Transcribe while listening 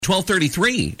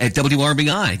12:33 at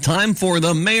WRBI. Time for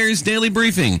the Mayor's Daily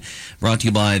Briefing, brought to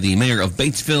you by the Mayor of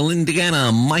Batesville,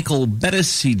 Indiana, Michael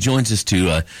Bettis. He joins us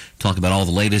to talk about all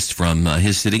the latest from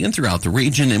his city and throughout the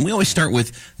region. And we always start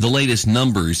with the latest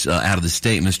numbers out of the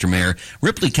state, Mr. Mayor.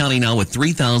 Ripley County now with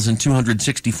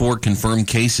 3,264 confirmed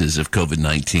cases of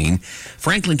COVID-19.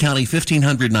 Franklin County,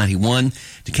 1,591.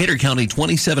 Decatur County,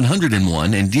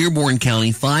 2,701. And Dearborn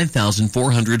County,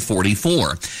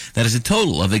 5,444. That is a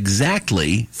total of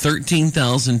exactly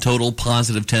 13,000 total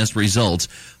positive test results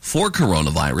for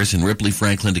coronavirus in Ripley,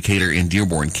 Franklin, Decatur, and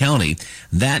Dearborn County.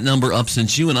 That number up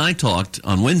since you and I talked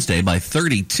on Wednesday by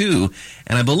 32,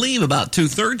 and I believe about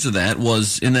two-thirds of that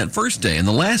was in that first day. And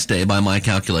the last day, by my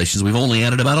calculations, we've only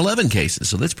added about 11 cases,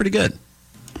 so that's pretty good.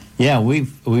 Yeah,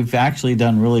 we've actually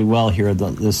done really well here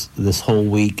this whole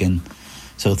week, and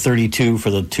so 32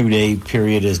 for the 2-day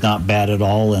period is not bad at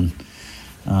all, and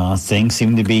things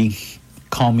seem to be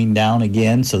calming down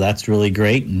again, so that's really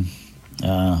great. And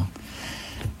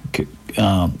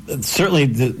certainly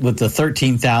with the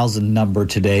 13,000 number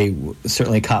today,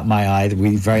 certainly caught my eye.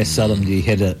 We very seldom do you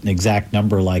hit an exact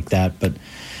number like that, but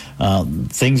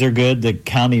things are good. The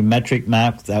county metric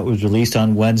map that was released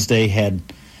on Wednesday had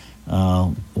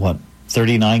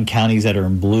 39 counties that are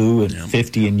in blue and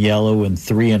 50 in yellow and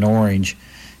 3 in orange,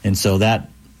 and so that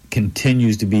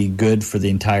continues to be good for the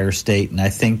entire state. And I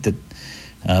think that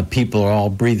people are all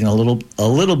breathing a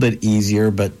little bit easier,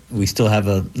 but we still have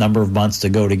a number of months to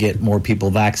go to get more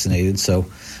people vaccinated, so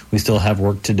we still have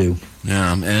work to do.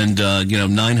 Yeah, and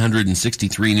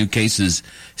 963 new cases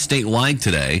statewide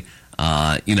today.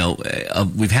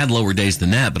 We've had lower days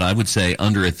than that, but I would say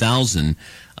under 1,000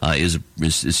 is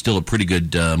still a pretty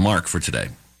good mark for today.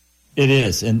 It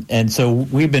is, and so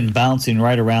we've been bouncing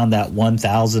right around that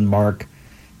 1,000 mark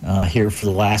here for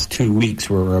the last 2 weeks.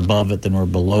 We're above it, then we're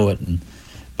below it,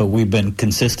 but we've been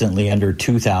consistently under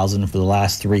 2,000 for the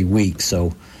last 3 weeks.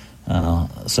 So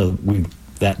those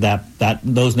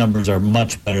numbers are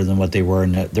much better than what they were,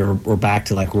 and we're back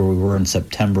to like where we were in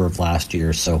September of last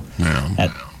year. So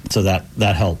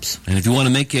that helps. And if you want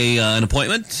to make an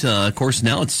appointment, of course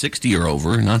now it's 60 or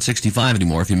over, not 65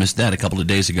 anymore. If you missed that a couple of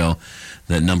days ago,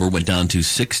 that number went down to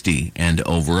 60 and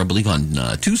over. I believe on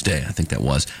Tuesday, I think that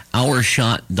was.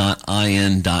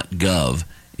 Ourshot.in.gov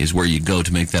is where you go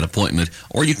to make that appointment.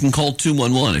 Or you can call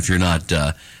 211 if you're not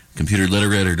computer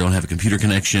literate or don't have a computer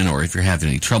connection, or if you're having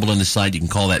any trouble on the site, you can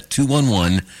call that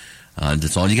 211.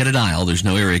 That's all you got to dial. There's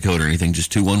no area code or anything,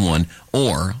 just 211.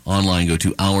 Or online, go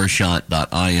to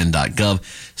ourshot.in.gov.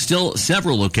 Still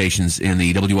several locations in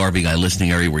the WRBI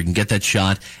listening area where you can get that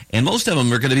shot, and most of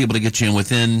them are going to be able to get you in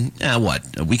within, a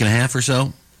week and a half or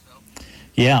so?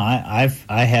 Yeah,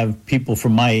 I have people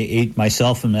from my age,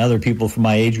 myself and other people from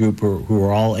my age group who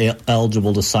are all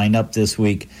eligible to sign up this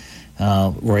week.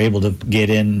 We're able to get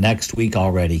in next week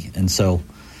already, and so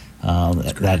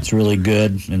that's really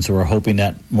good. And so we're hoping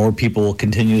that more people will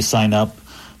continue to sign up.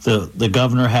 The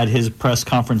governor had his press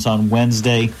conference on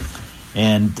Wednesday,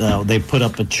 and they put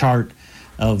up a chart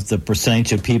of the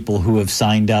percentage of people who have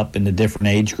signed up in the different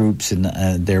age groups, and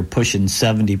they're pushing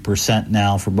 70%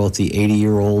 now for both the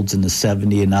 80-year-olds and the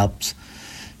 70 and ups,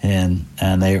 and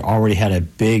they already had a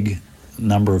big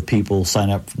number of people sign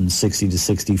up from 60 to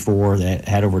 64. They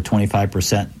had over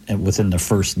 25% within the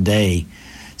first day.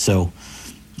 So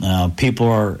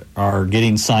people are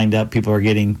getting signed up. People are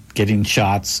getting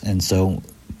shots, and so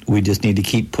we just need to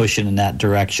keep pushing in that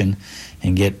direction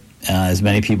and get as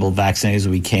many people vaccinated as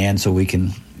we can, so we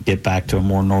can get back to a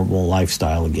more normal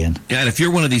lifestyle again. Yeah, and if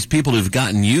you're one of these people who've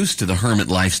gotten used to the hermit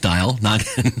lifestyle,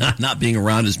 not being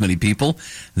around as many people,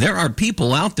 there are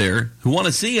people out there who want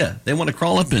to see you. They want to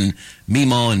crawl up in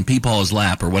Meemaw and Peepaw's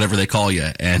lap or whatever they call you,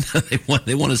 and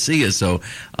they want to see you. So,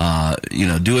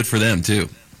 do it for them too.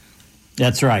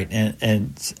 That's right,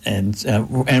 and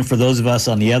for those of us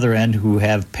on the other end who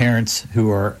have parents who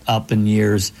are up in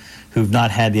years who've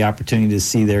not had the opportunity to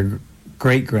see their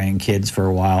great-grandkids for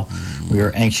a while, we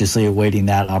are anxiously awaiting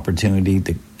that opportunity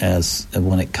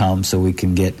when it comes, so we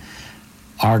can get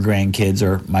our grandkids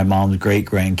or my mom's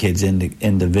great-grandkids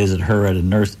in to visit her at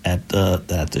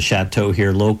the chateau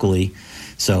here locally.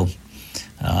 So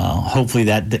hopefully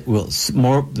that will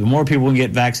the more people can get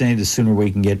vaccinated, the sooner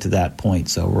we can get to that point.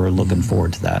 So we're looking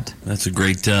forward to that. That's a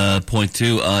great point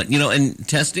too. And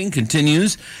testing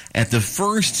continues at the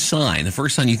first sign. The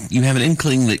first sign you have an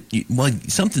inkling that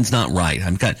something's not right.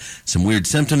 I've got some weird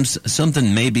symptoms.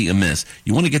 Something may be amiss.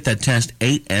 You want to get that test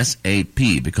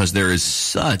ASAP, because there is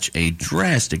such a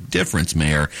drastic difference,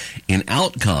 Mayor, in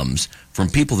outcomes from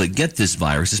people that get this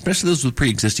virus, especially those with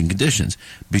pre-existing conditions,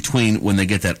 between when they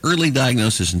get that early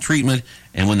diagnosis and treatment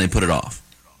and when they put it off.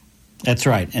 That's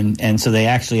right, and so they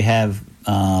actually have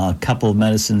a couple of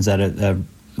medicines that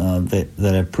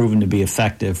have proven to be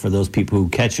effective for those people who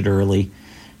catch it early,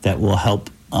 that will help.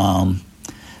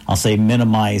 I'll say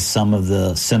minimize some of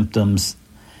the symptoms,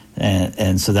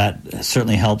 and so that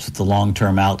certainly helps with the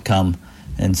long-term outcome.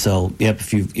 And so,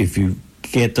 if you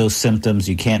get those symptoms,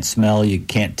 you can't smell, you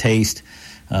can't taste.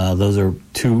 Those are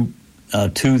two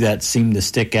that seem to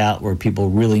stick out, where people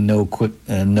really know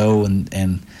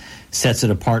and sets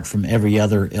it apart from every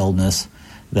other illness.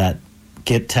 That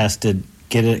get tested,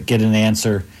 get an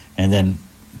answer, and then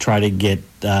try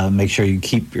to make sure you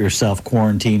keep yourself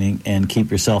quarantining and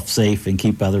keep yourself safe and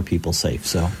keep other people safe.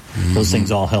 So those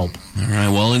things all help. All right.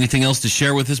 Well, anything else to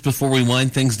share with us before we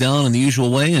wind things down in the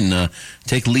usual way and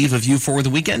take leave of you for the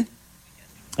weekend?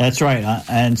 That's right.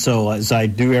 And so, as I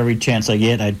do every chance I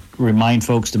get, I remind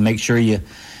folks to make sure you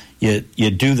do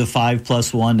the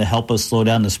 5+1 to help us slow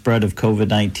down the spread of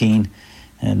COVID-19.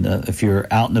 And if you're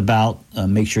out and about,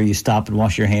 make sure you stop and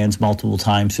wash your hands multiple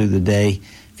times through the day.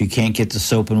 If you can't get the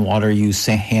soap and water, use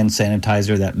hand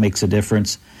sanitizer. That makes a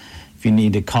difference. If you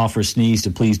need to cough or sneeze,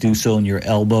 to please do so in your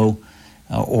elbow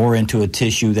or into a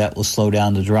tissue. That will slow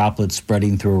down the droplets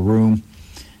spreading through a room.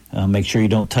 Make sure you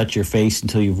don't touch your face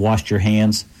until you've washed your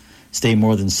hands. Stay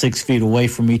more than 6 feet away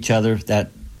from each other. That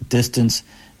distance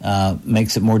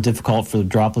makes it more difficult for the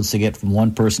droplets to get from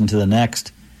one person to the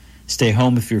next. Stay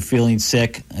home if you're feeling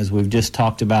sick, as we've just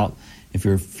talked about. If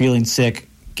you're feeling sick,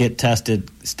 get tested,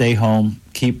 stay home,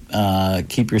 keep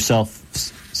yourself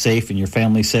safe and your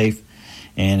family safe.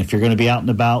 And if you're going to be out and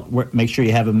about, make sure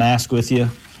you have a mask with you.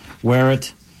 Wear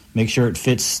it. Make sure it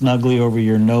fits snugly over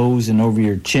your nose and over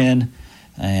your chin,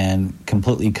 and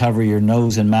completely cover your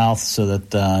nose and mouth so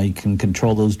that you can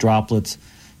control those droplets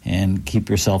and keep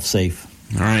yourself safe.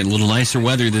 All right, a little nicer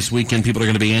weather this weekend. People are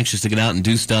going to be anxious to get out and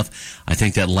do stuff. I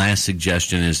think that last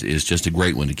suggestion is just a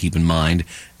great one to keep in mind.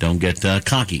 Don't get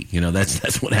cocky.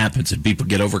 That's what happens if people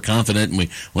get overconfident. And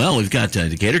we've got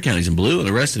Decatur County's in blue and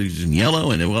the rest of it is in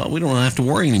yellow, and we don't have to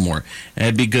worry anymore.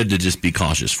 It'd be good to just be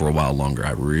cautious for a while longer,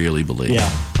 I really believe. Yeah.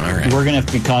 All right. We're going to have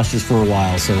to be cautious for a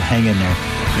while, so hang in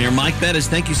there. Mayor Mike Bettis,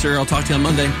 thank you, sir. I'll talk to you on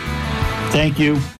Monday. Thank you.